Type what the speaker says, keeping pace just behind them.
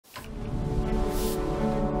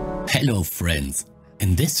Hello friends!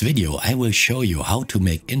 In this video I will show you how to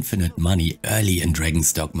make infinite money early in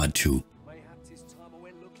Dragon's Dogma 2.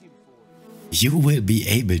 You will be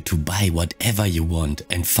able to buy whatever you want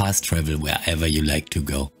and fast travel wherever you like to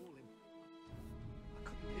go.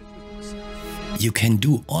 You can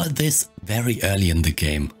do all this very early in the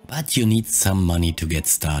game, but you need some money to get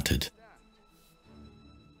started.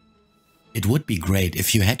 It would be great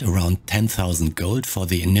if you had around 10,000 gold for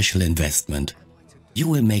the initial investment. You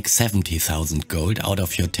will make 70,000 gold out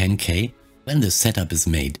of your 10k when the setup is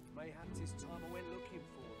made.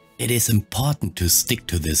 It is important to stick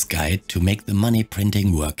to this guide to make the money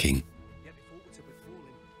printing working.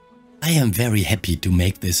 I am very happy to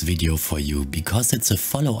make this video for you because it's a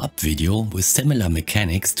follow-up video with similar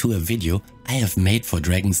mechanics to a video I have made for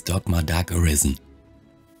Dragon's Dogma Dark Arisen.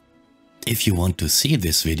 If you want to see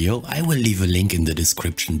this video, I will leave a link in the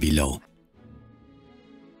description below.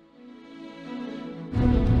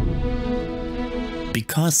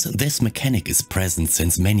 Because this mechanic is present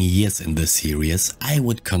since many years in the series, I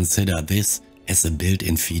would consider this as a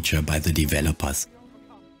built-in feature by the developers.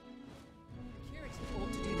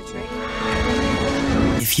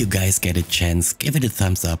 If you guys get a chance, give it a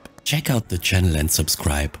thumbs up, check out the channel and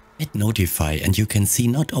subscribe. Hit notify and you can see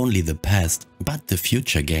not only the past, but the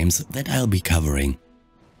future games that I'll be covering.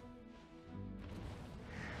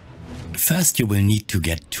 First you will need to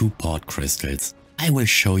get 2 port crystals. I will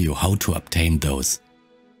show you how to obtain those.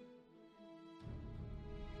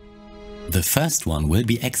 The first one will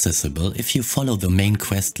be accessible if you follow the main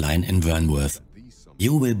quest line in Vernworth.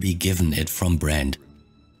 You will be given it from Brand.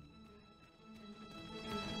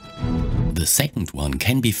 The second one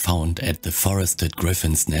can be found at the forested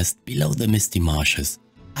Griffin's Nest below the Misty Marshes.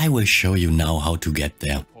 I will show you now how to get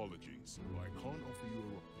there.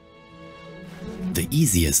 The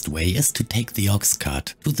easiest way is to take the ox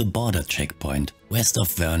cart to the border checkpoint west of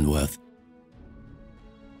Vernworth.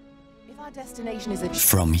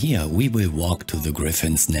 From here we will walk to the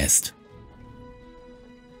Griffin's Nest.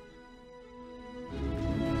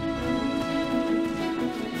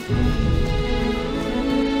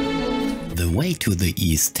 The way to the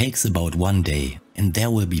east takes about 1 day, and there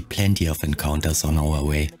will be plenty of encounters on our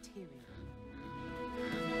way.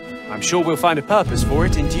 I'm sure we'll find a purpose for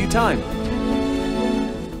it in due time.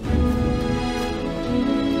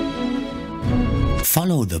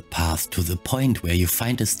 Follow the path to the point where you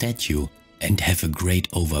find a statue and have a great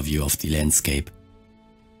overview of the landscape.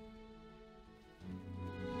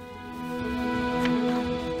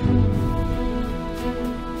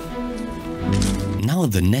 Now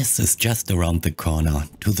the nest is just around the corner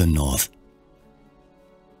to the north.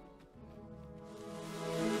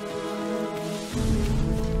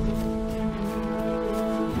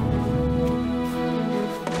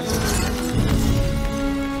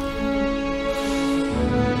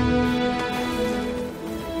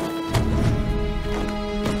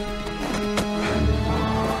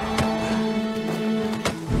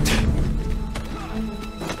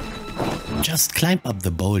 Just climb up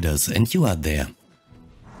the boulders and you are there.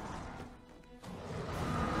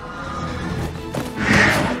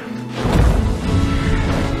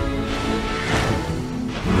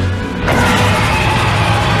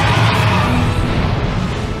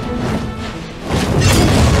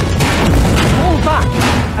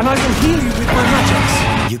 And I will heal you with my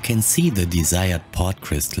magics. You can see the desired port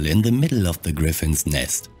crystal in the middle of the Griffin's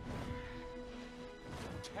Nest.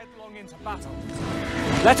 Headlong into battle.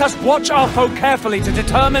 Let us watch our foe carefully to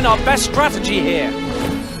determine our best strategy here.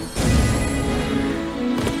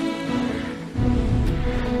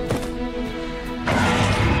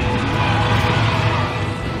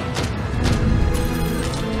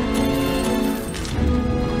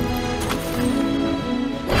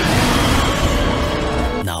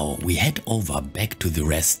 We head over back to the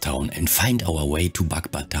rest town and find our way to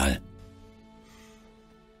Bakbatal.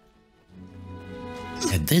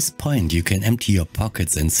 At this point you can empty your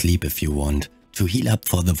pockets and sleep if you want, to heal up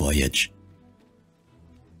for the voyage.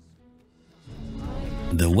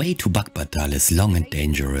 The way to Bakbatal is long and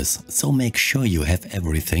dangerous, so make sure you have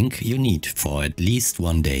everything you need for at least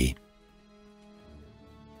 1 day.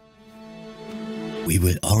 We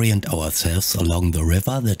will orient ourselves along the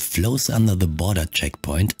river that flows under the border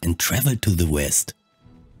checkpoint and travel to the west.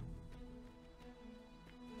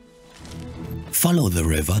 Follow the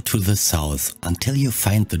river to the south until you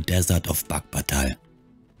find the desert of Bakbatal.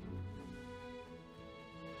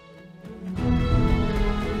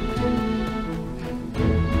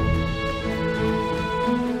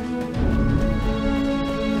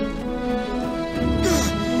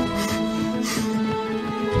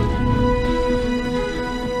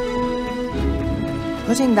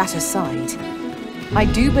 Putting that aside, I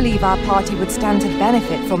do believe our party would stand to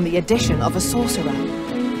benefit from the addition of a sorcerer.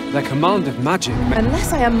 Their command of magic...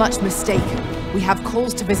 Unless I am much mistaken, we have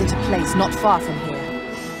calls to visit a place not far from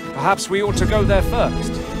here. Perhaps we ought to go there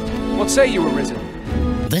first. What say you, Arisen?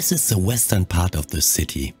 This is the western part of the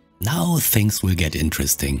city. Now things will get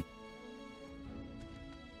interesting.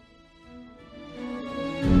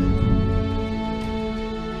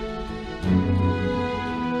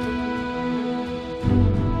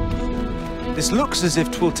 This looks as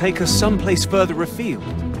if 'twill take us someplace further afield.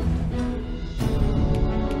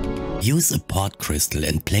 Use a port crystal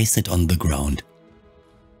and place it on the ground.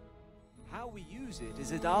 How we use it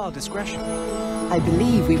is at our discretion. I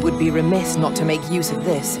believe we would be remiss not to make use of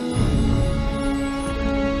this.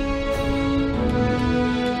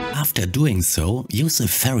 After doing so, use a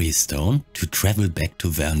ferry stone to travel back to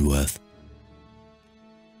Vernworth.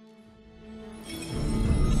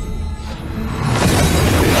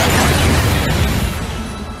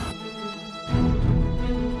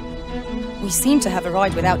 We seem to have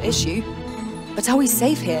arrived without issue, but are we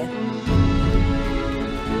safe here?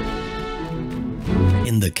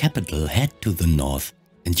 In the capital, head to the north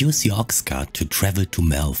and use the ox cart to travel to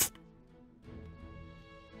Melf.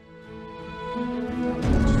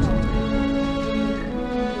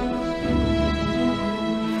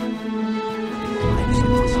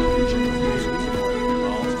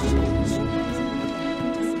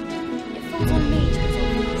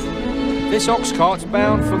 This ox cart's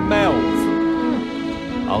bound for Melv.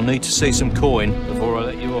 I'll need to see some coin before I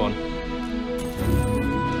let you on.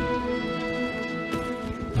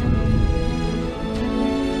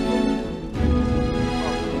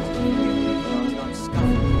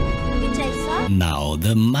 Now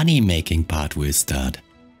the money-making part will start.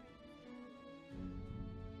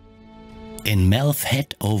 In Melf,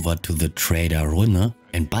 head over to the trader Runne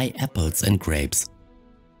and buy apples and grapes.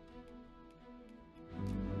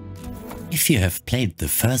 If you have played the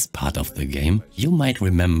first part of the game, you might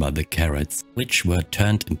remember the carrots, which were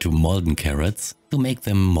turned into molten carrots to make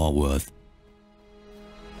them more worth.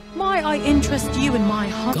 Might I interest you in my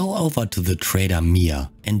heart? Go over to the trader Mia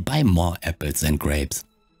and buy more apples and grapes.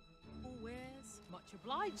 Much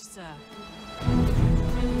obliged, sir.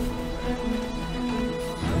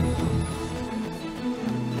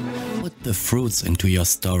 Put the fruits into your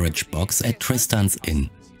storage box at Tristan's Inn.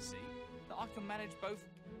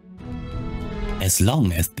 As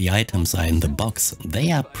long as the items are in the box,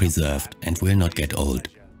 they are preserved and will not get old.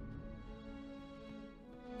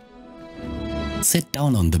 Sit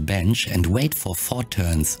down on the bench and wait for 4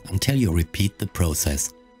 turns until you repeat the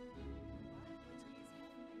process.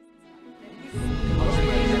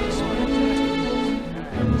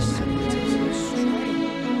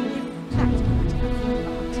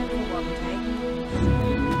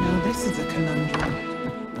 Now this is a conundrum.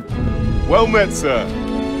 Well met, sir.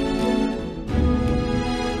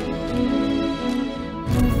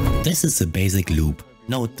 This is a basic loop.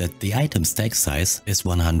 Note that the item stack size is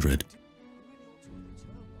 100.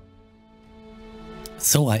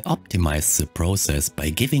 So I optimize the process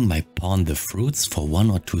by giving my pawn the fruits for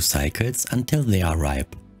 1 or 2 cycles until they are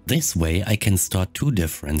ripe. This way I can store 2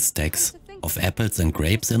 different stacks of apples and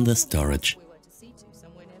grapes in the storage.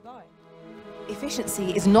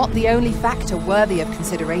 Efficiency is not the only factor worthy of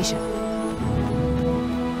consideration.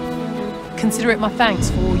 Consider it my thanks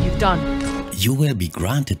for all you've done. You will be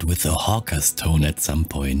granted with a hawker's stone at some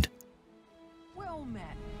point. Well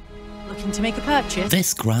met. Looking to make a purchase?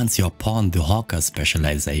 This grants your pawn the hawker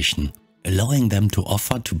specialization, allowing them to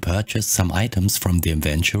offer to purchase some items from the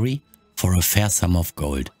inventory for a fair sum of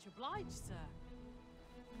gold. Much obliged, sir.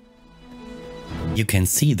 You can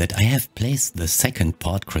see that I have placed the second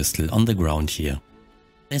port crystal on the ground here.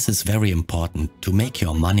 This is very important to make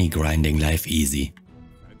your money grinding life easy.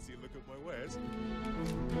 Fancy a look at my wares?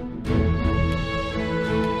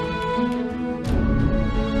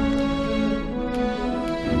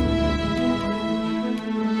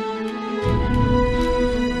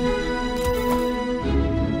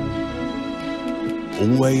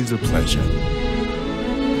 Always a pleasure.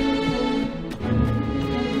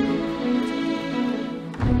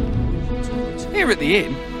 Here at the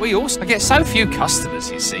inn, we also get so few customers,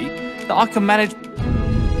 you see, that I can manage...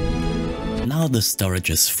 Now the storage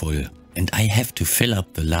is full and I have to fill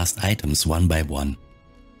up the last items one by one.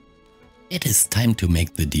 It is time to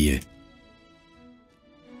make the deal.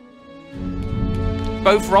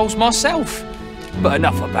 both roles myself. But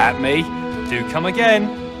enough about me. Do come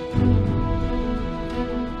again.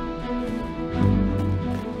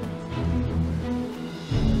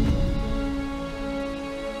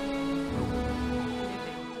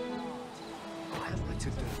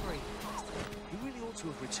 He really ought to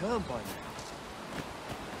have returned by now.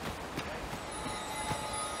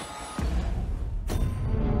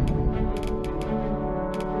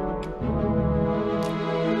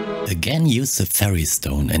 Again use the ferry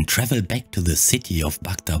stone and travel back to the city of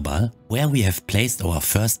Bagdabal, where we have placed our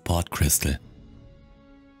first port crystal.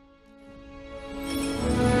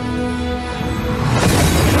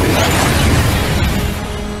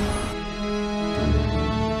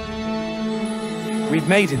 We've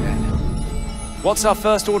made it then. What's our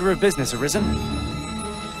first order of business, Arisen?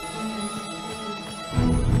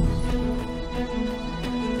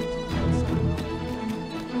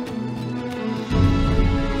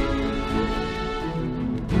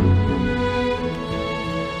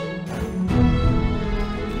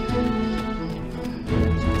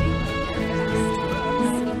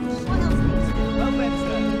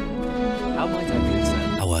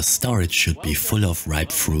 Our storage should be full of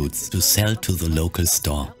ripe fruits to sell to the local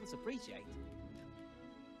store.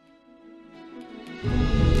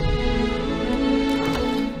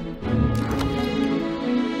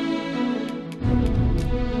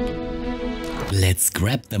 Let's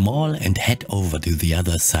grab them all and head over to the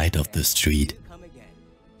other side of the street.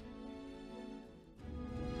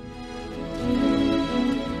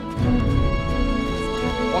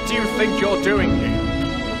 What do you think you're doing here?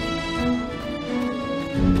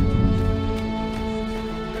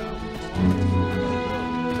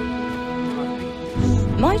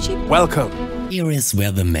 Welcome. Here is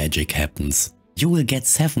where the magic happens. You will get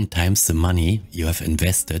 7 times the money you have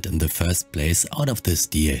invested in the first place out of this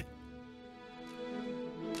deal.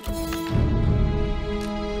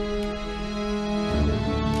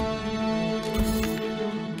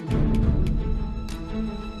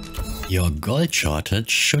 Your gold shortage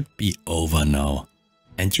should be over now.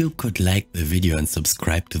 And you could like the video and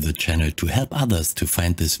subscribe to the channel to help others to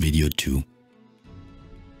find this video too.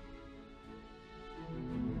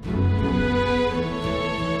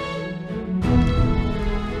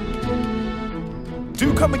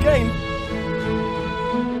 Do come again!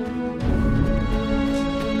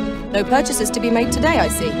 No purchases to be made today, I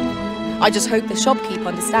see. I just hope the shopkeep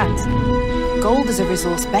understands. Gold is a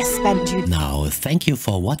resource best spent due. Now, thank you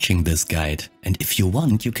for watching this guide, and if you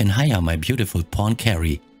want, you can hire my beautiful pawn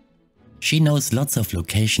carry. She knows lots of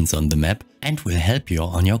locations on the map and will help you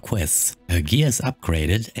on your quests. Her gear is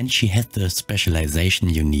upgraded and she has the specialization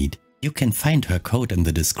you need. You can find her code in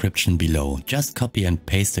the description below, just copy and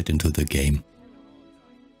paste it into the game.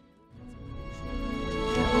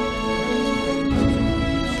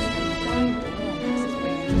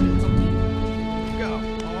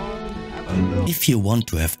 If you want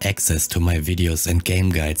to have access to my videos and game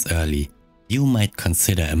guides early, you might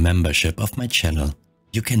consider a membership of my channel.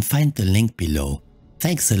 You can find the link below.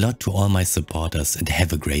 Thanks a lot to all my supporters and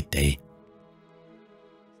have a great day.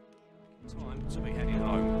 Time to be heading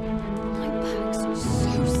home. My back's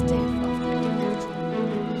so stiff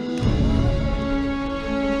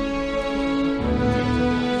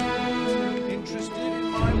Interested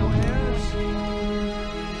in my wares?